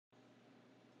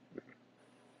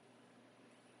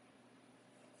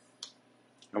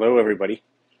Hello, everybody.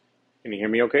 Can you hear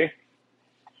me okay?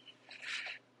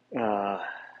 Uh,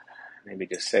 Maybe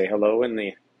just say hello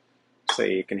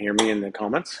say you can hear me in the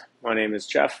comments. My name is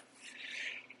Jeff.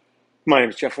 My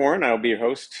name is Jeff Warren. I'll be your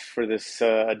host for this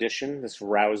this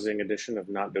rousing edition of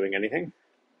Not Doing Anything.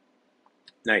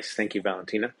 Nice. Thank you,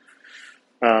 Valentina.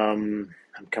 I'm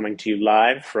coming to you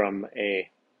live from a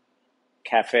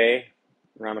cafe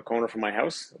around the corner from my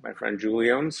house that my friend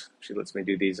Julie owns. She lets me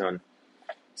do these on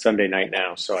Sunday night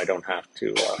now, so I don't have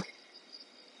to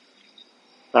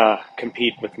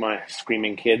compete with my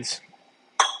screaming kids.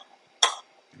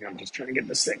 I'm just trying to get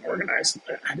this thing organized.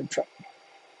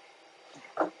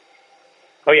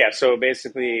 Oh yeah, so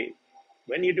basically,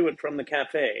 when you do it from the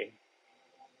cafe,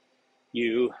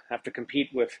 you have to compete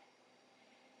with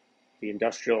the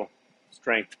industrial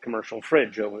strength commercial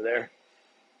fridge over there.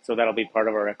 So that'll be part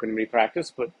of our equanimity practice.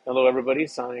 But hello, everybody,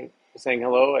 saying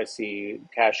hello. I see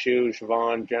Cashew,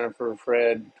 Siobhan, Jennifer,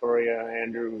 Fred, Victoria,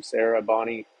 Andrew, Sarah,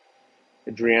 Bonnie,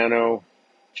 Adriano,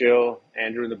 Jill,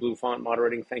 Andrew in the blue font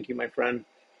moderating. Thank you, my friend.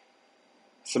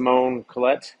 Simone,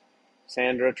 Colette,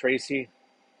 Sandra, Tracy,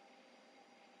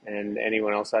 and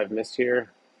anyone else I've missed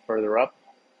here further up.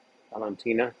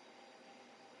 Valentina,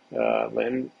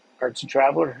 Lynn, Artsy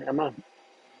Traveler, Emma.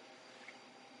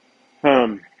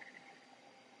 Um,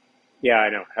 yeah, I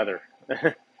know, Heather.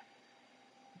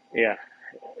 Yeah,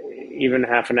 even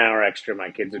half an hour extra, my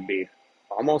kids would be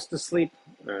almost asleep,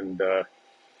 and it'd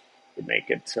make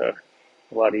it a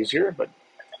lot easier. But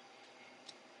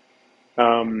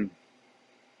um,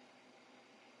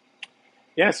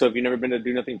 yeah, so if you've never been to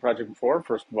Do Nothing Project before,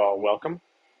 first of all, welcome.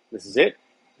 This is it.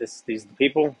 These are the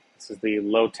people. This is the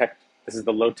low tech. This is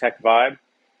the low tech vibe.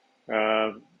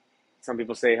 Uh, some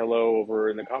people say hello over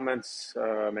in the comments.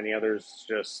 Many others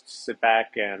just sit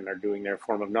back and are doing their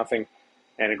form of nothing,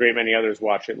 and a great many others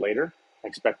watch it later. I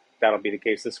expect that'll be the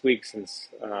case this week since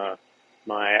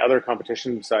my other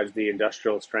competition besides the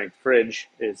industrial strength fridge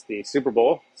is the Super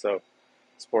Bowl. So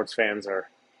sports fans are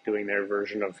doing their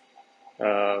version of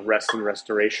rest and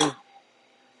restoration.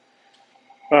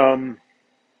 Um,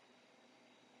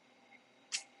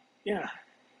 yeah,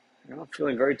 I'm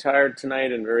feeling very tired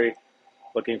tonight and very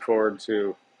looking forward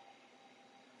to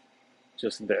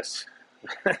just this.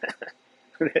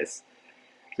 This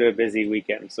to a busy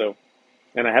weekend. So,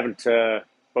 and I haven't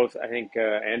both. I think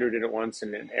Andrew did it once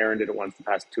and Aaron did it once. The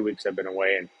past 2 weeks I've been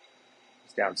away and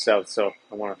it's down south. So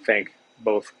I want to thank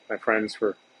both my friends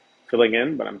for filling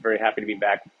in. But I'm very happy to be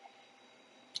back.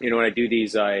 You know, when I do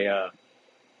these, I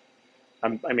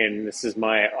mean, this is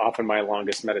often my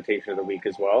longest meditation of the week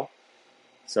as well.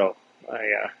 So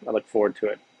I look forward to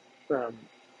it. Um,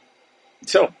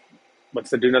 so, what's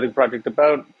the Do Nothing Project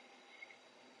about?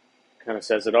 Kind of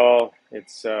says it all.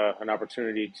 It's an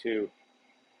opportunity to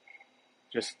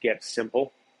just get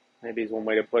simple, maybe is one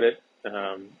way to put it.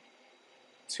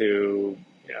 To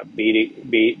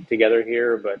be together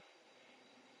here, but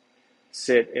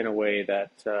sit in a way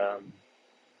that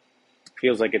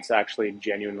feels like it's actually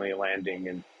genuinely landing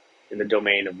in the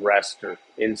domain of rest or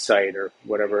insight or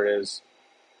whatever it is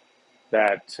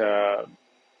that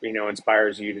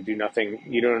inspires you to do nothing.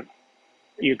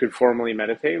 You could formally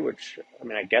meditate, which I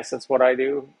mean, I guess that's what I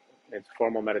do. It's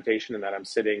formal meditation in that I'm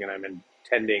sitting and I'm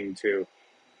intending to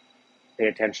pay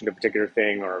attention to a particular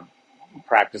thing or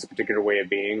practice a particular way of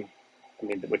being. I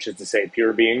mean, which is to say,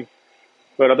 pure being.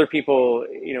 But other people,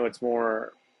 it's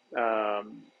more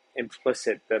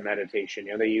implicit, the meditation.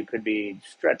 That you could be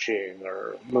stretching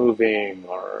or moving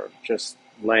or just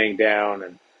laying down,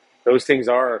 and those things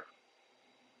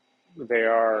they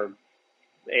are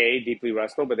deeply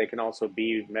restful, but they can also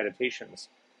be meditations,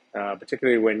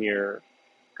 particularly when you're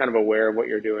kind of aware of what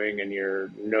you're doing and you're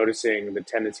noticing the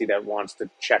tendency that wants to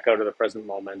check out of the present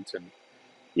moment. And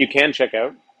you can check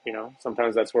out,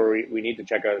 sometimes that's where we need to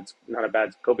check out. It's not a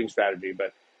bad coping strategy,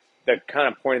 but the kind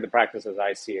of point of the practice as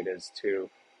I see it is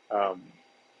um,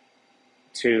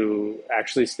 to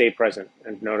actually stay present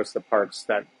and notice the parts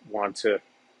that want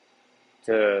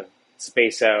to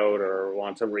space out or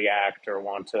want to react or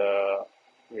want to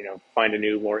find a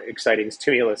new, more exciting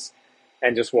stimulus,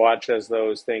 and just watch as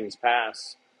those things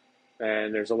pass.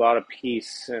 And there's a lot of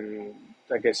peace and,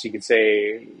 I guess you could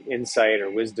say, insight or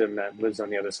wisdom that lives on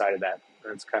the other side of that.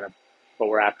 That's kind of what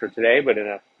we're after today, but in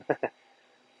a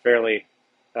fairly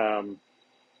um,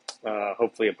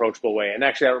 hopefully approachable way. And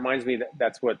actually, that reminds me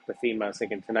that's what the theme I was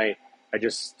thinking tonight.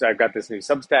 I've got this new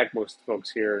Substack. Most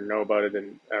folks here know about it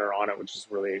and are on it, which is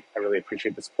I really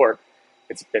appreciate the support.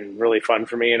 It's been really fun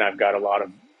for me, and I've got a lot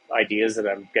of ideas that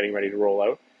I'm getting ready to roll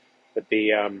out. But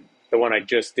the one I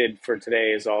just did for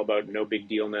today is all about no big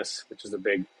dealness, which is a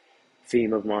big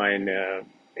theme of mine.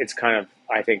 It's kind of,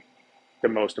 I think, the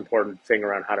most important thing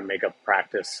around how to make a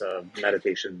practice of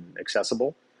meditation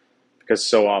accessible, because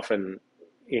so often,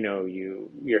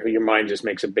 your mind just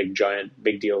makes a big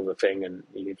deal of the thing, and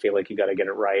you feel like you got to get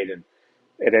it right, and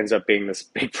it ends up being this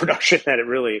big production that it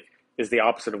really is the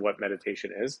opposite of what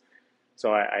meditation is.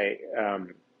 So I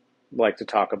like to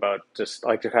talk about, just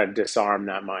like to kind of disarm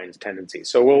that mind's tendency.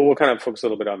 So we'll kind of focus a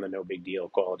little bit on the no big deal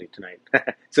quality tonight.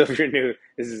 So if you're new,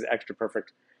 this is extra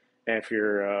perfect. And if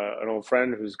you're an old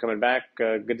friend who's coming back,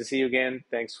 good to see you again.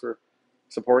 Thanks for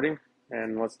supporting,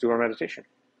 and let's do our meditation.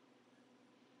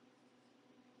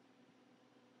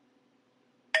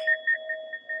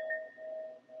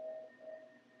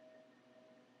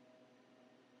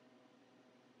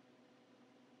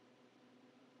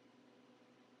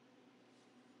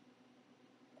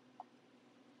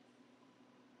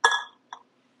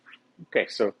 Okay,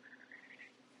 so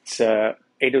it's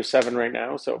 8:07 right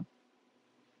now, so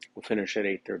we'll finish at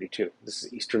 8:32. This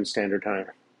is Eastern Standard Time.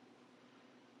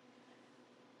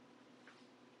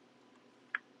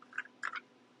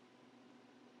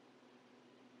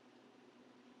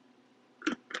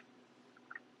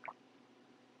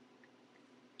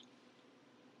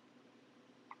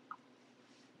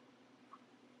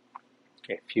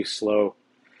 Okay, a few slow,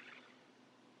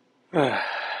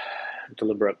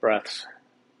 deliberate breaths.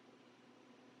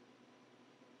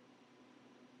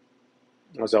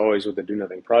 As always with the Do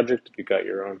Nothing Project, if you've got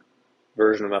your own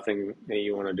version of nothing that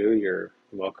you want to do, you're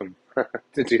welcome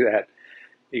to do that.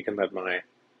 You can let my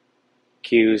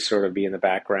cues sort of be in the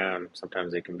background.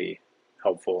 Sometimes they can be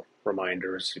helpful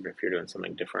reminders, even if you're doing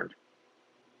something different.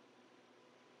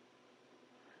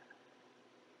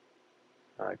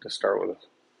 I like to start with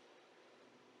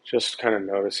just kind of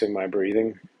noticing my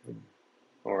breathing,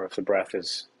 or if the breath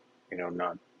is,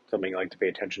 not something I like to pay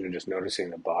attention to, just noticing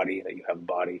the body, that you have a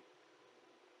body.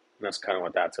 And that's kind of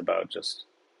what that's about, just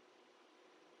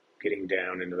getting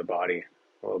down into the body,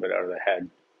 a little bit out of the head.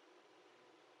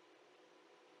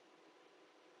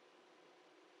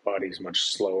 Body's much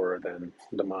slower than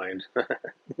the mind,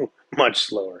 much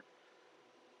slower.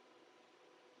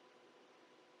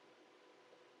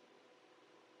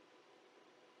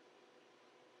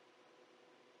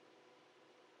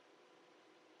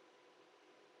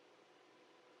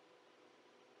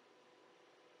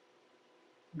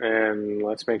 And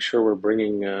let's make sure we're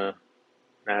bringing an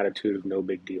attitude of no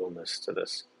big dealness to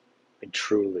this. Like,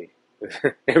 truly,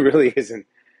 it really isn't.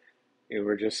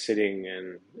 We're just sitting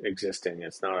and existing.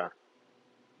 It's not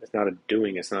a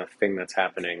doing. It's not a thing that's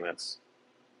happening that's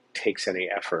takes any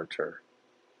effort or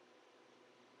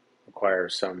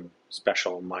requires some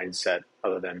special mindset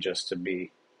other than just to be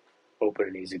open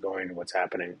and easygoing to what's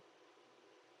happening.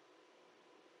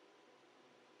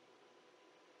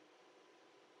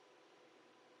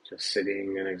 Just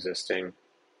sitting and existing.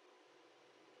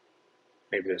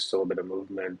 Maybe there's still a bit of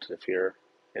movement if you're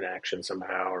in action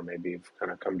somehow, or maybe you've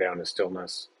kind of come down to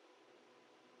stillness.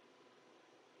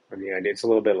 And the idea, it's a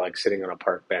little bit like sitting on a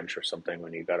park bench or something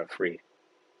when you got a free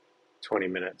 20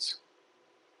 minutes.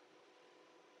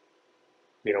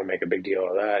 You don't make a big deal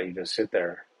of that. You just sit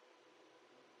there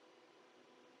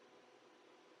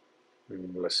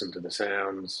and listen to the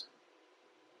sounds.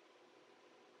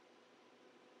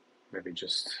 Maybe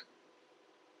just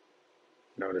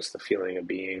notice the feeling of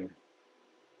being.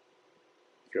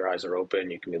 If your eyes are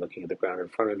open, you can be looking at the ground in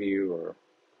front of you, or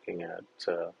looking out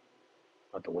the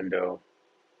window.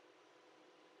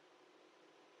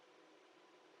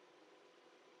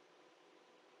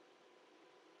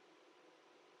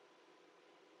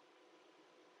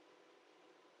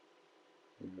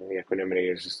 The equanimity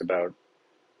is just about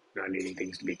not needing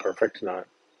things to be perfect, not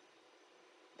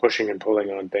pushing and pulling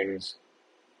on things.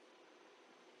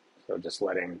 So just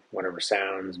letting whatever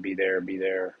sounds be there,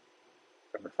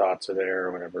 whatever thoughts are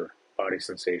there, whatever body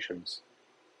sensations.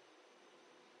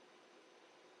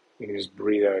 You can just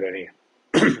breathe out any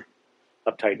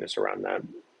uptightness around that.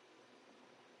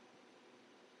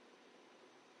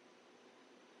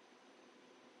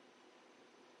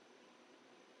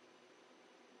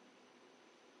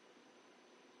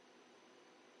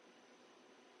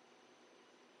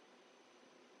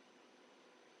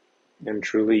 And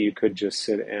truly, you could just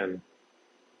sit and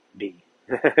be,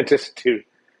 just do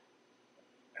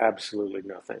absolutely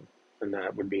nothing. And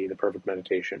that would be the perfect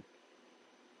meditation.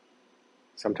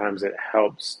 Sometimes it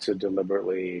helps to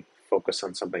deliberately focus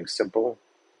on something simple,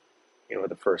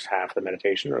 the first half of the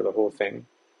meditation or the whole thing.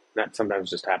 That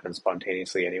sometimes just happens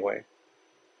spontaneously anyway.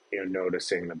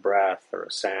 Noticing the breath or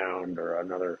a sound or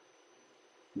another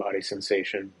body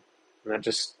sensation. And that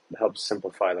just helps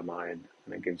simplify the mind,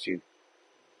 and it gives you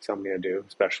something to do,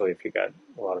 especially if you got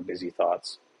a lot of busy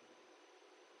thoughts.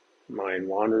 Mind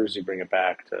wanders, you bring it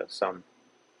back to some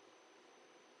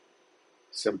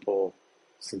simple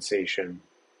sensation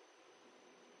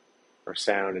or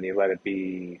sound, and you let it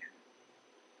be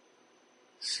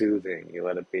soothing. You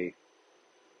let it be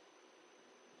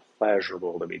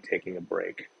pleasurable to be taking a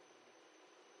break.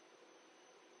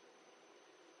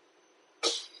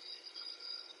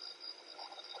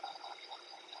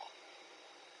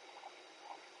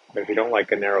 But if you don't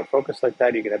like a narrow focus like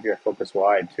that, you can have your focus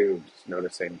wide too, just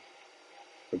noticing,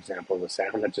 for example, the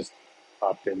sound that just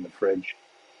popped in the fridge.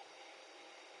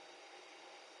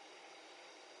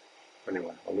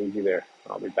 Anyway, I'll leave you there.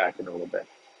 I'll be back in a little bit.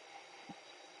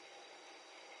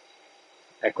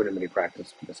 Equanimity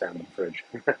practice with the sound of the fridge.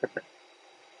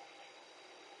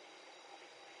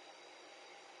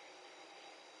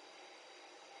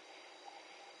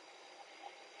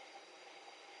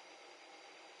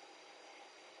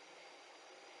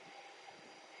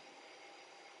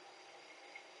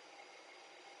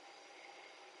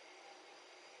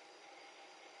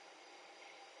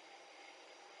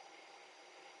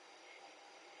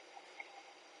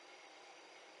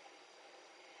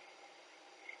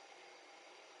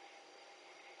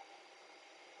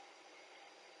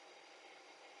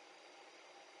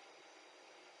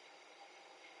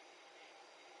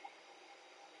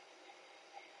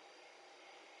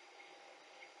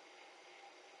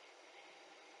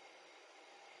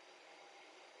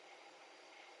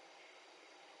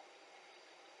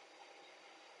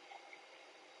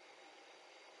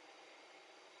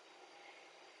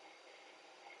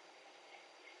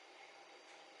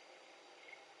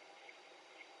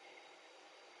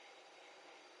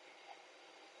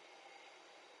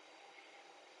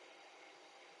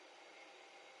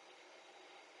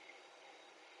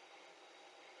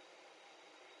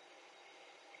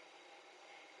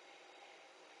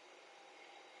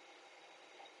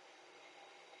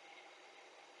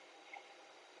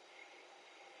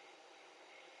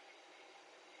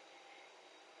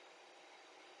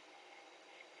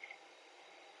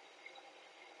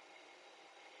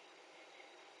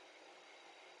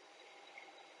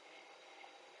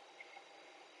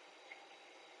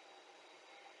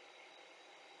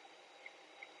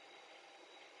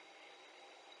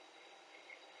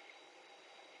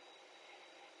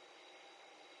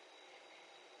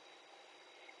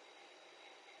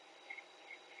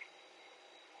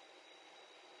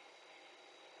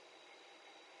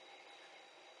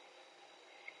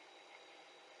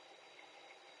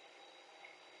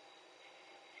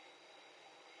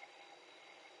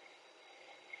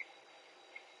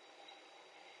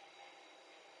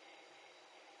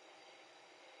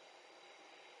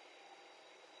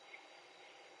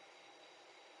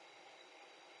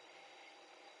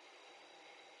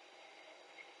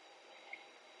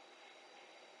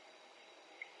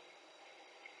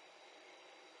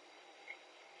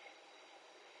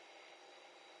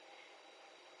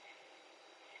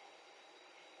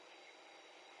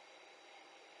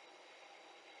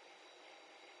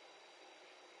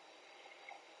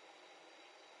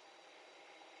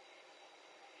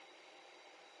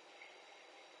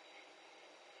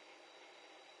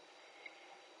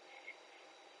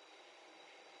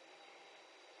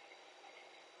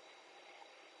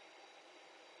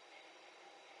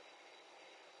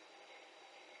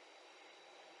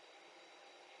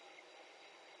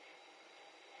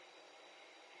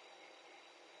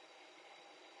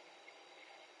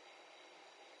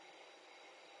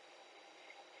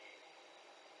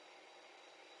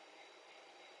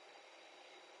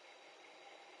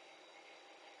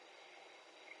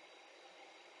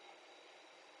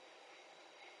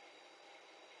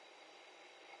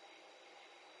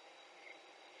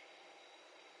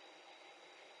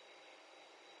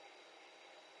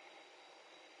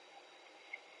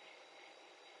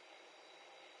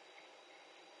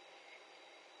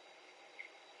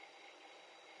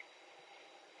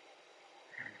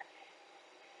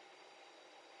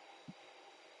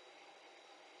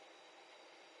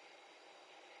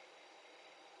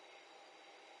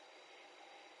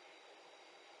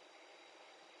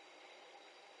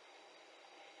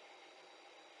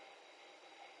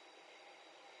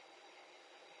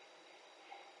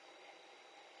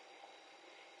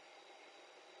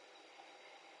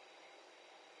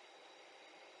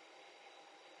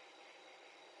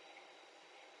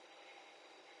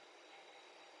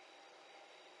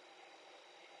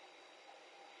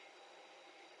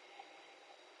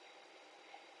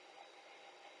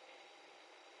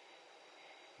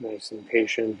 Nice and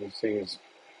patient as things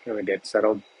kind of get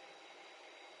settled.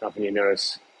 Often you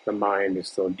notice the mind is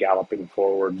still galloping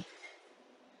forward,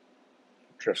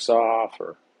 drifts off,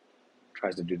 or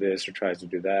tries to do this or tries to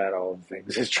do that, all the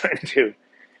things it's trying to do.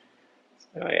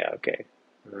 Oh, yeah, okay.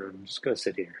 I'm just going to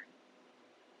sit here.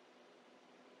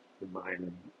 The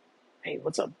mind, hey,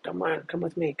 what's up? Come on, come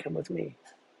with me, come with me.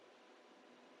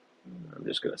 I'm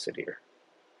just gonna sit here.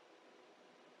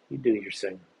 You do your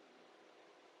thing.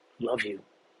 Love you.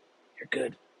 You're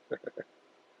good.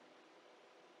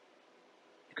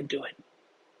 You can do it.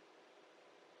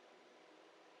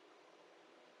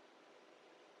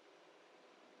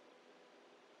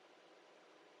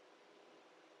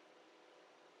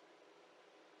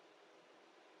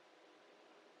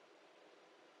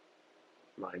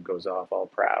 Mind goes off all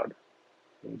proud.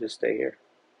 You just stay here.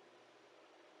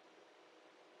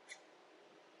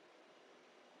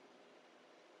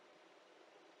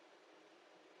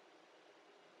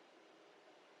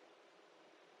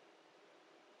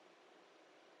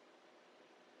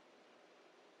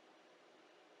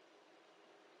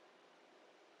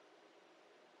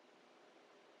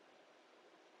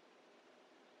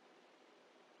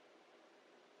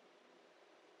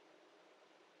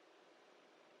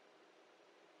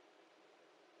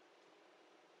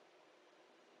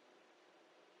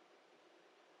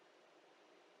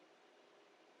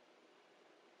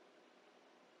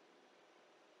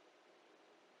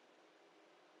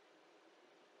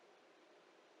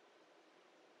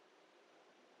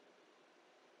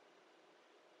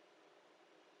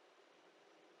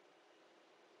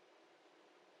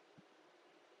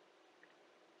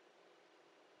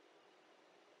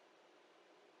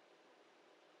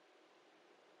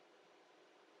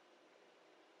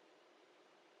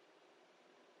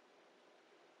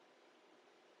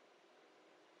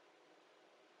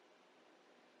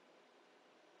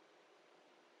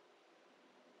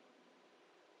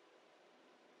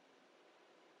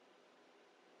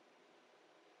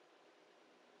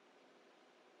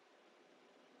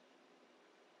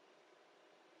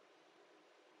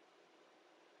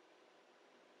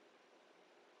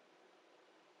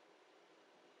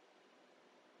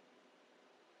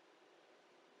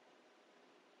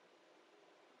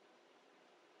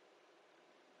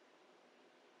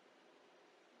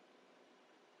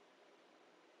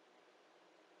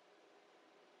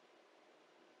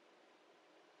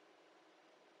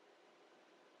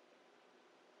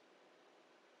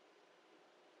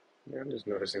 Yeah, I'm just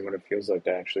noticing what it feels like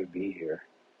to actually be here.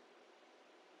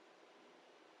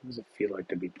 What does it feel like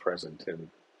to be present in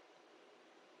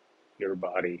your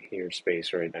body, your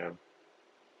space right now?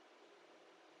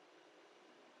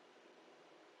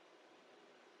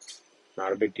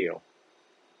 Not a big deal.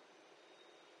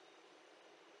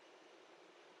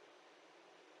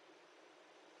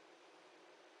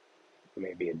 It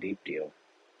may be a deep deal.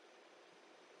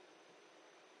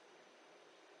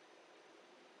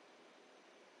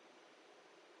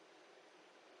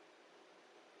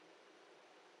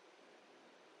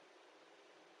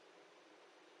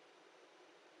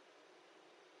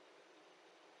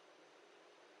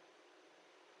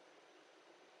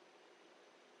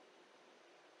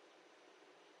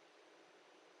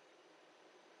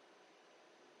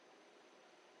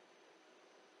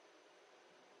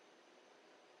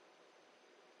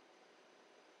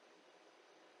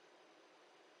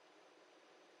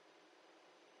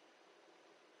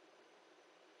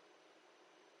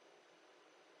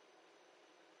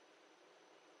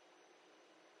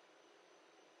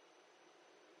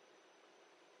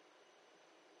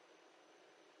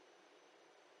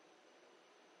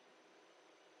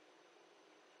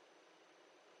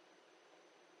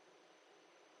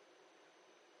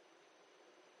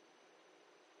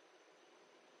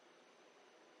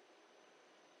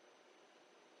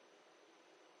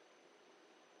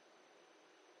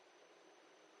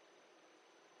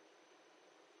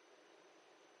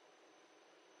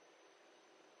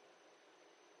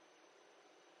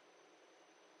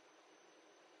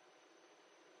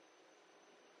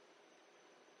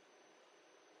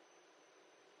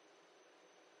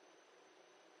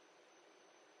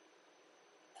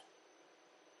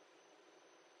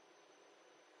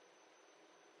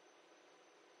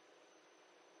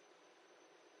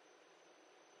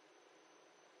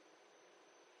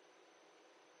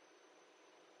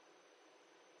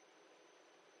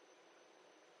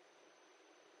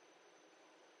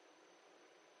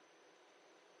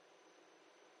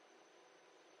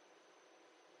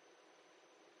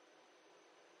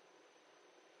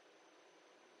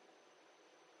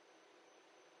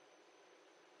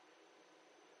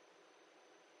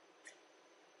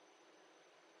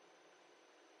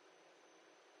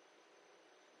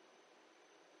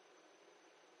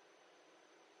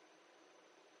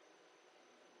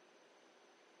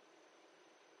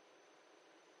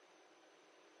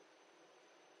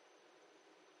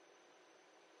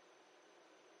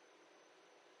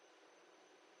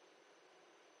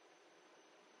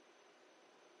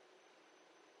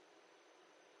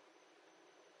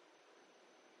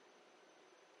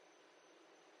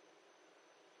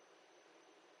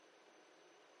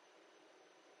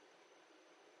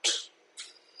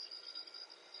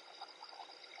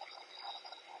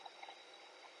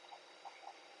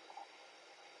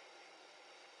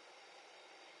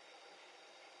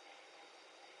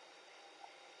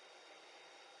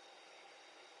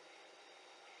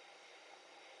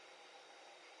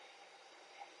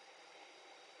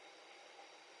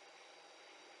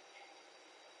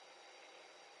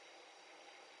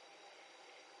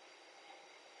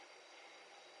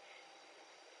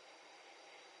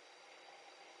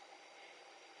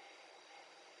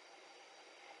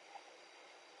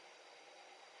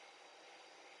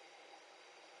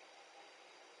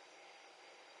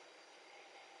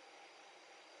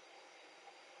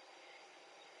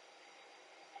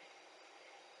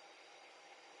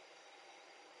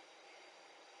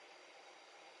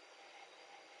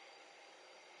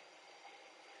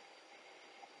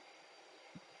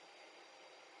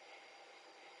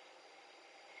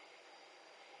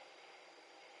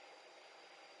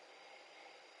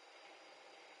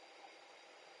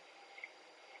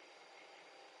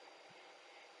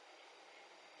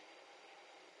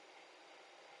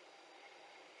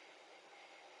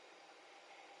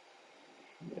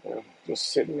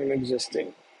 Just sitting and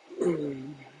existing.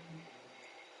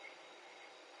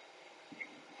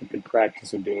 A good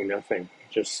practice of doing nothing,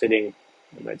 just sitting,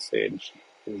 I might say,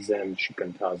 in Zen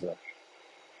Shikantaza.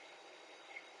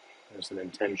 There's an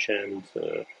intention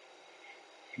to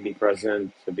be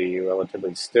present, to be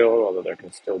relatively still, although there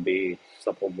can still be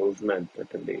supple movement. There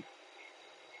can be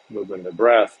movement of the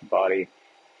breath, body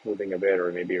moving a bit,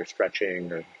 or maybe you're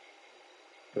stretching or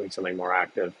doing something more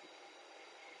active.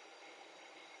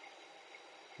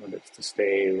 But it's to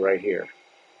stay right here.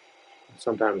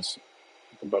 Sometimes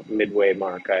at about midway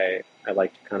mark, I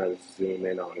like to kind of zoom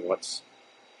in on what's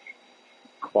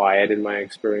quiet in my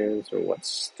experience or what's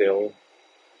still.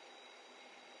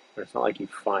 It's not like you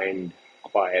find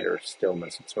quiet or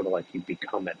stillness. It's sort of like you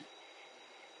become it.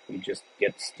 You just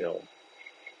get still.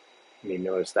 And you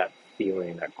notice that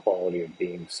feeling, that quality of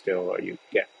being still, or you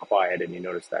get quiet and you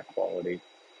notice that quality.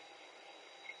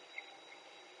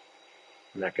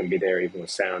 And that can be there even with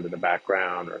sound in the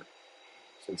background or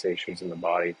sensations in the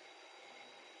body.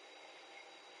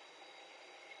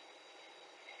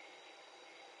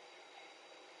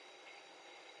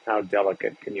 How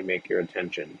delicate can you make your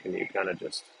attention? Can you kind of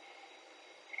just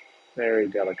very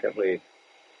delicately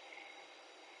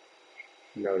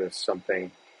notice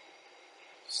something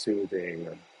soothing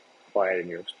or quiet in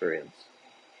your experience?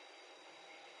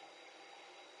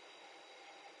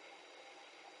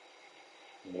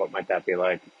 What might that be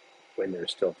like when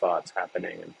there's still thoughts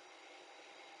happening and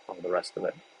all the rest of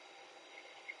it?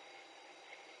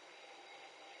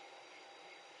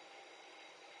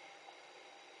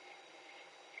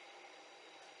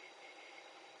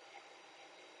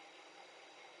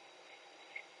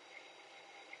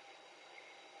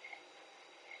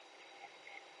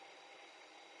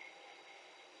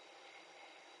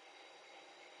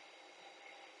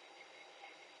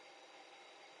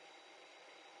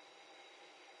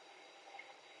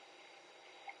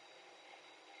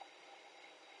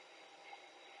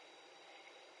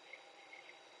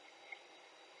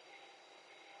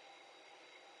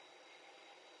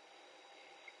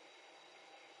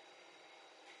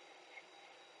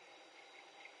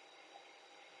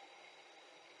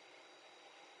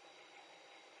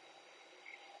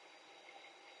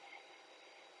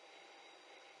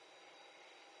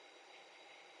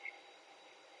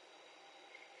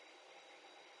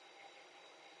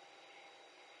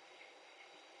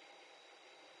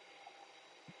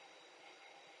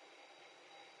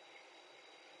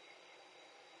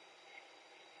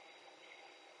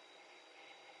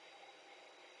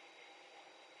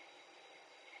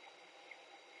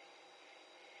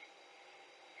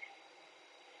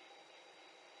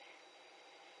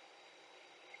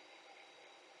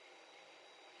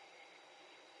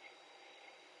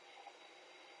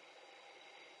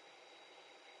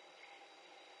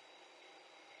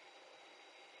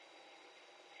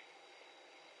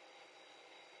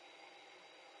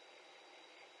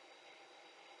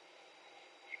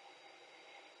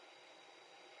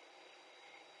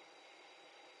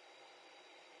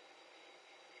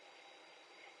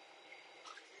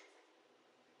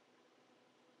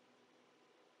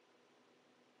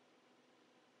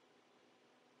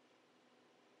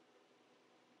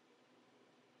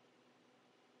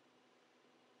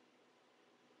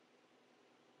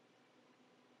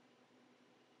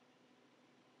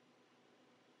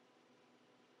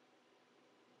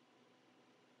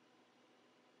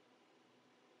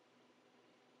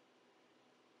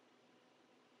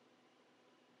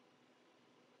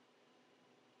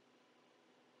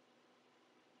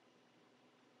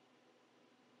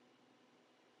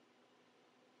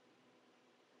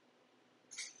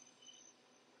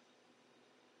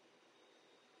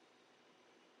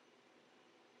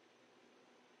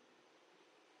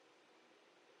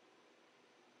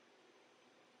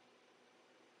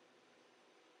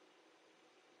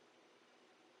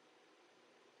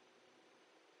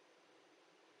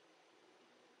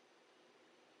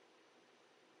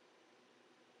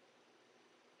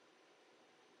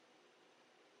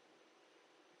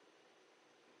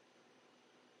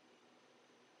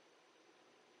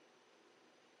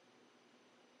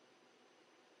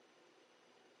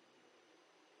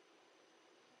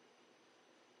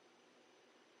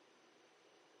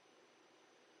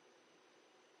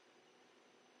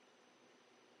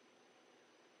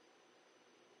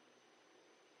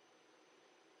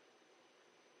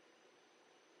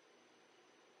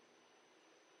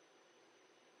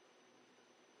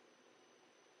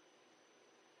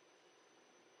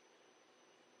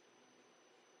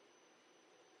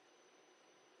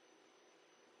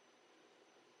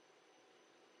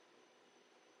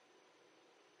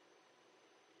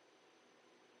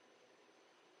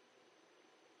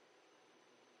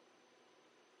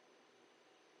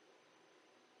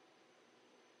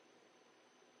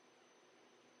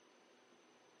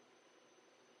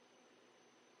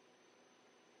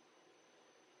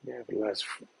 Yeah, for the last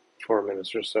 4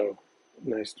 minutes or so.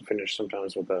 Nice to finish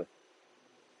sometimes with a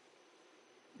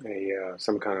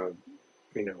some kind of,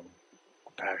 you know,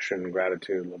 passion,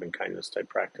 gratitude, loving kindness type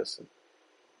practice. And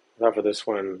I thought for this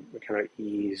one, we kind of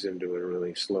ease into it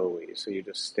really slowly. So you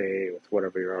just stay with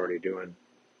whatever you're already doing.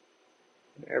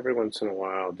 And every once in a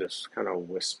while, just kind of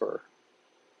whisper,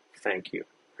 "Thank you,"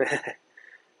 and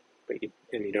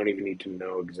you don't even need to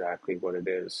know exactly what it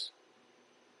is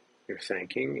you're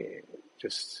thanking.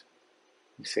 Just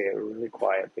you say it really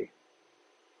quietly,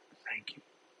 "Thank you,"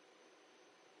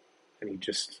 and you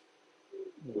just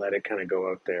let it kind of go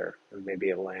out there, and maybe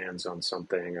it lands on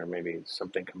something, or maybe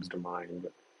something comes to mind.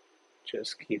 But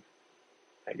just keep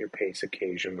at your pace,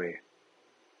 occasionally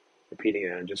repeating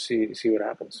it, and just see what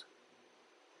happens.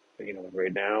 But, you know,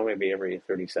 right now, maybe every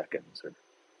 30 seconds, or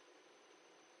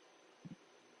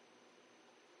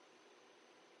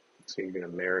so you're going to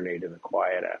marinate in the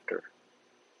quiet after.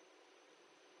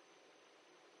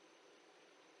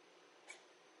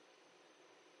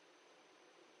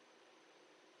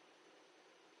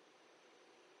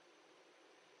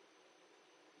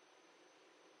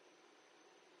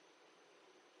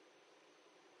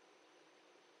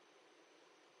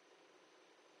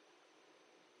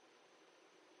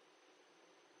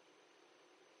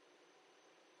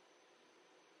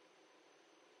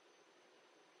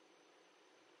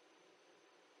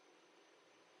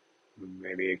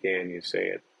 Maybe again you say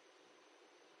it,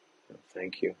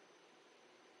 "Thank you."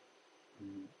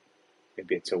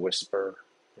 Maybe it's a whisper.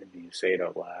 Maybe you say it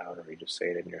out loud, or you just say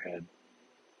it in your head.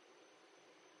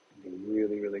 Be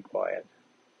really, really quiet.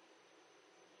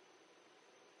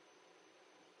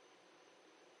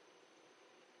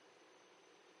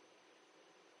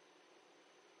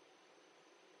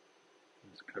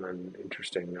 It's kind of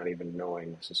interesting, not even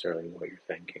knowing necessarily what you're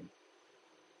thinking.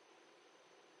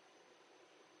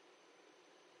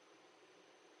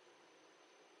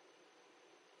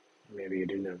 Maybe you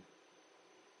do know.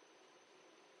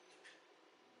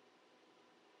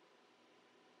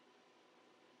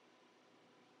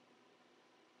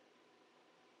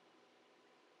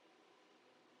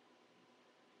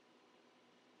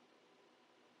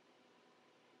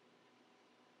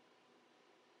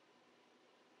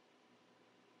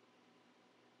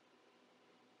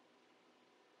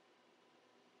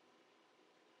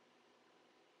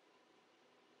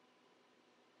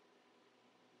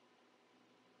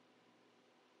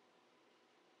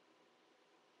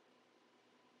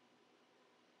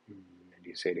 Maybe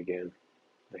you say it again.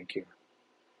 "Thank you."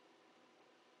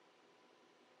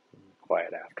 And the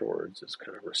quiet afterwards is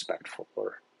kind of respectful,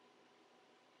 or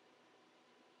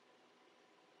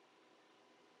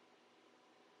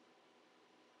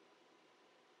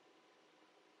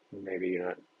maybe you're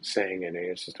not saying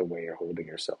anything, it's just a way you're holding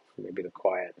yourself. Maybe the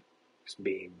quiet, just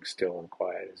being still and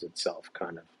quiet, is itself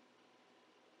kind of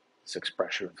this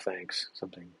expression of thanks,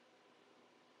 something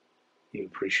you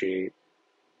appreciate.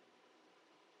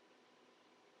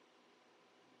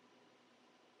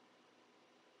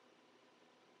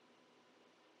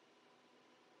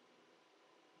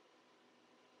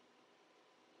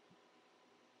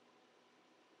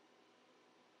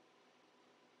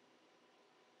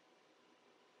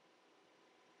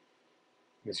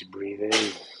 As you breathing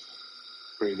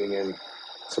in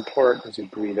support. As you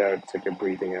breathe out, it's like you're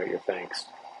breathing out your thanks,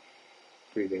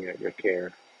 breathing out your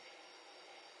care.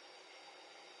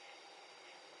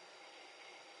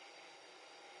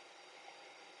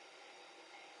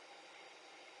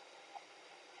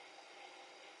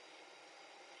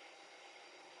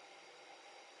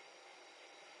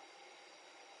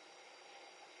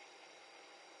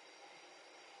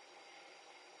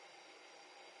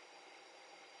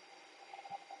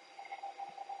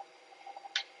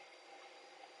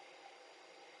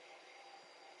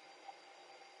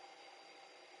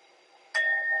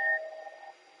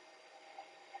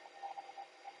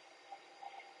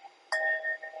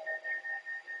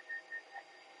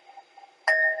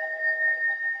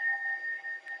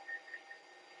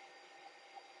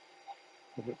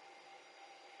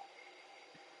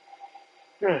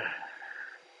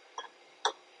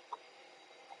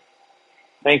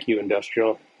 Thank you,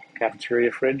 industrial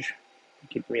cafeteria fridge.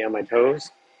 Keep me on my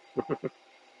toes.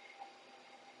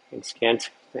 Thanks, Kent.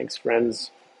 Thanks,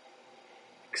 friends.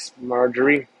 Thanks,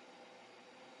 Marjorie.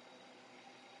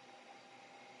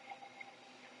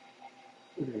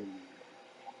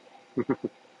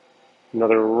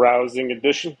 Another rousing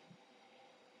addition.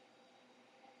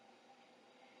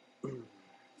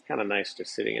 It's kind of nice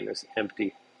just sitting in this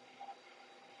empty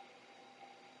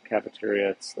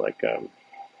cafeteria. It's like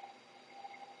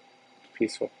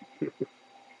peaceful.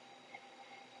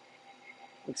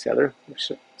 What's the other?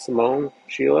 Simone,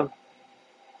 Sheila.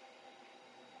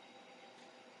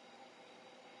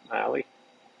 Ali,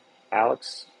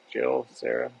 Alex, Jill,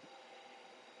 Sarah,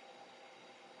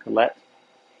 Colette,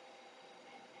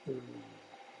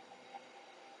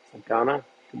 Santana,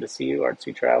 good to see you.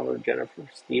 Artsy Traveler, Jennifer,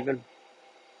 Stephen,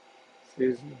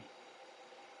 Susan,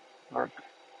 Mark.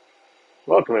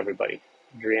 Welcome, everybody.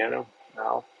 Adriano,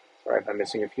 Al. Sorry if I'm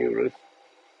missing a few. Ruth.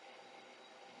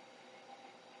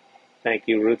 Thank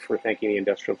you, Ruth, for thanking the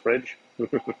industrial fridge.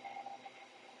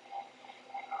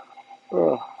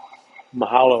 Oh,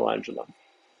 mahalo, Angela.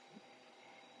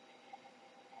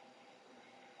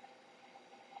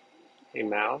 Hey,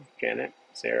 Mal, Janet,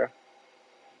 Sarah.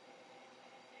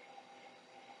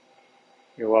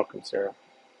 You're welcome, Sarah.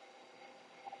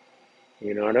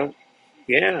 Leonardo.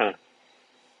 Yeah.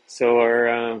 So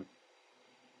our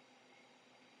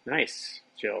nice,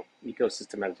 Jill.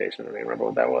 Ecosystem meditation. I don't even remember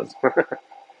what that was.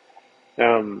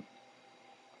 um,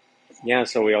 yeah.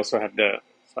 So we also have the.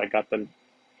 So I got the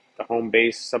home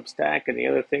base Substack, and the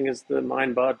other thing is the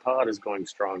MindBod Pod is going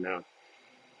strong now.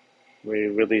 We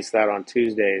released that on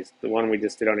Tuesdays. The one we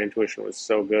just did on intuition was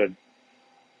so good.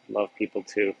 Love people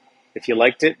to. If you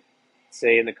liked it,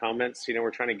 say in the comments. You know,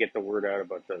 we're trying to get the word out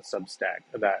about the Substack,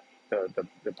 that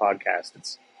the podcast.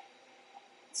 It's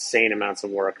insane amounts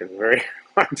of work and very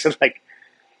hard to like.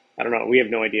 I don't know. We have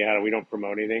no idea how to. We don't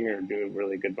promote anything or do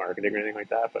really good marketing or anything like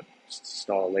that. But it's just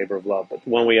all a labor of love. But the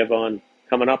one we have on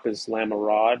coming up is Lama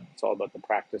Rod. It's all about the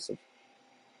practice of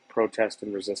protest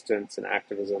and resistance and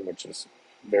activism, which is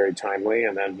very timely.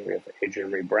 And then we have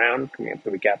Adrian Marie Brown coming up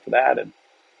the week after that, and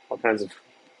all kinds of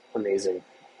amazing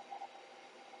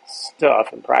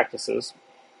stuff and practices.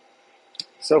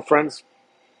 So, friends,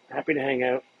 happy to hang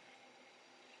out.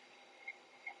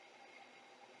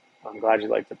 I'm glad you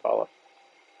liked it, Paula.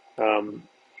 Um,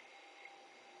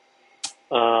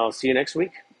 I'll see you next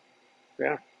week.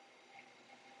 Yeah.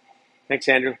 Thanks,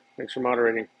 Andrew. Thanks for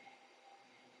moderating.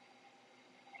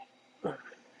 I'm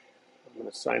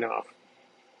going to sign off.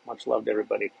 Much love to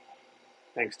everybody.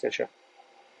 Thanks, Tisha.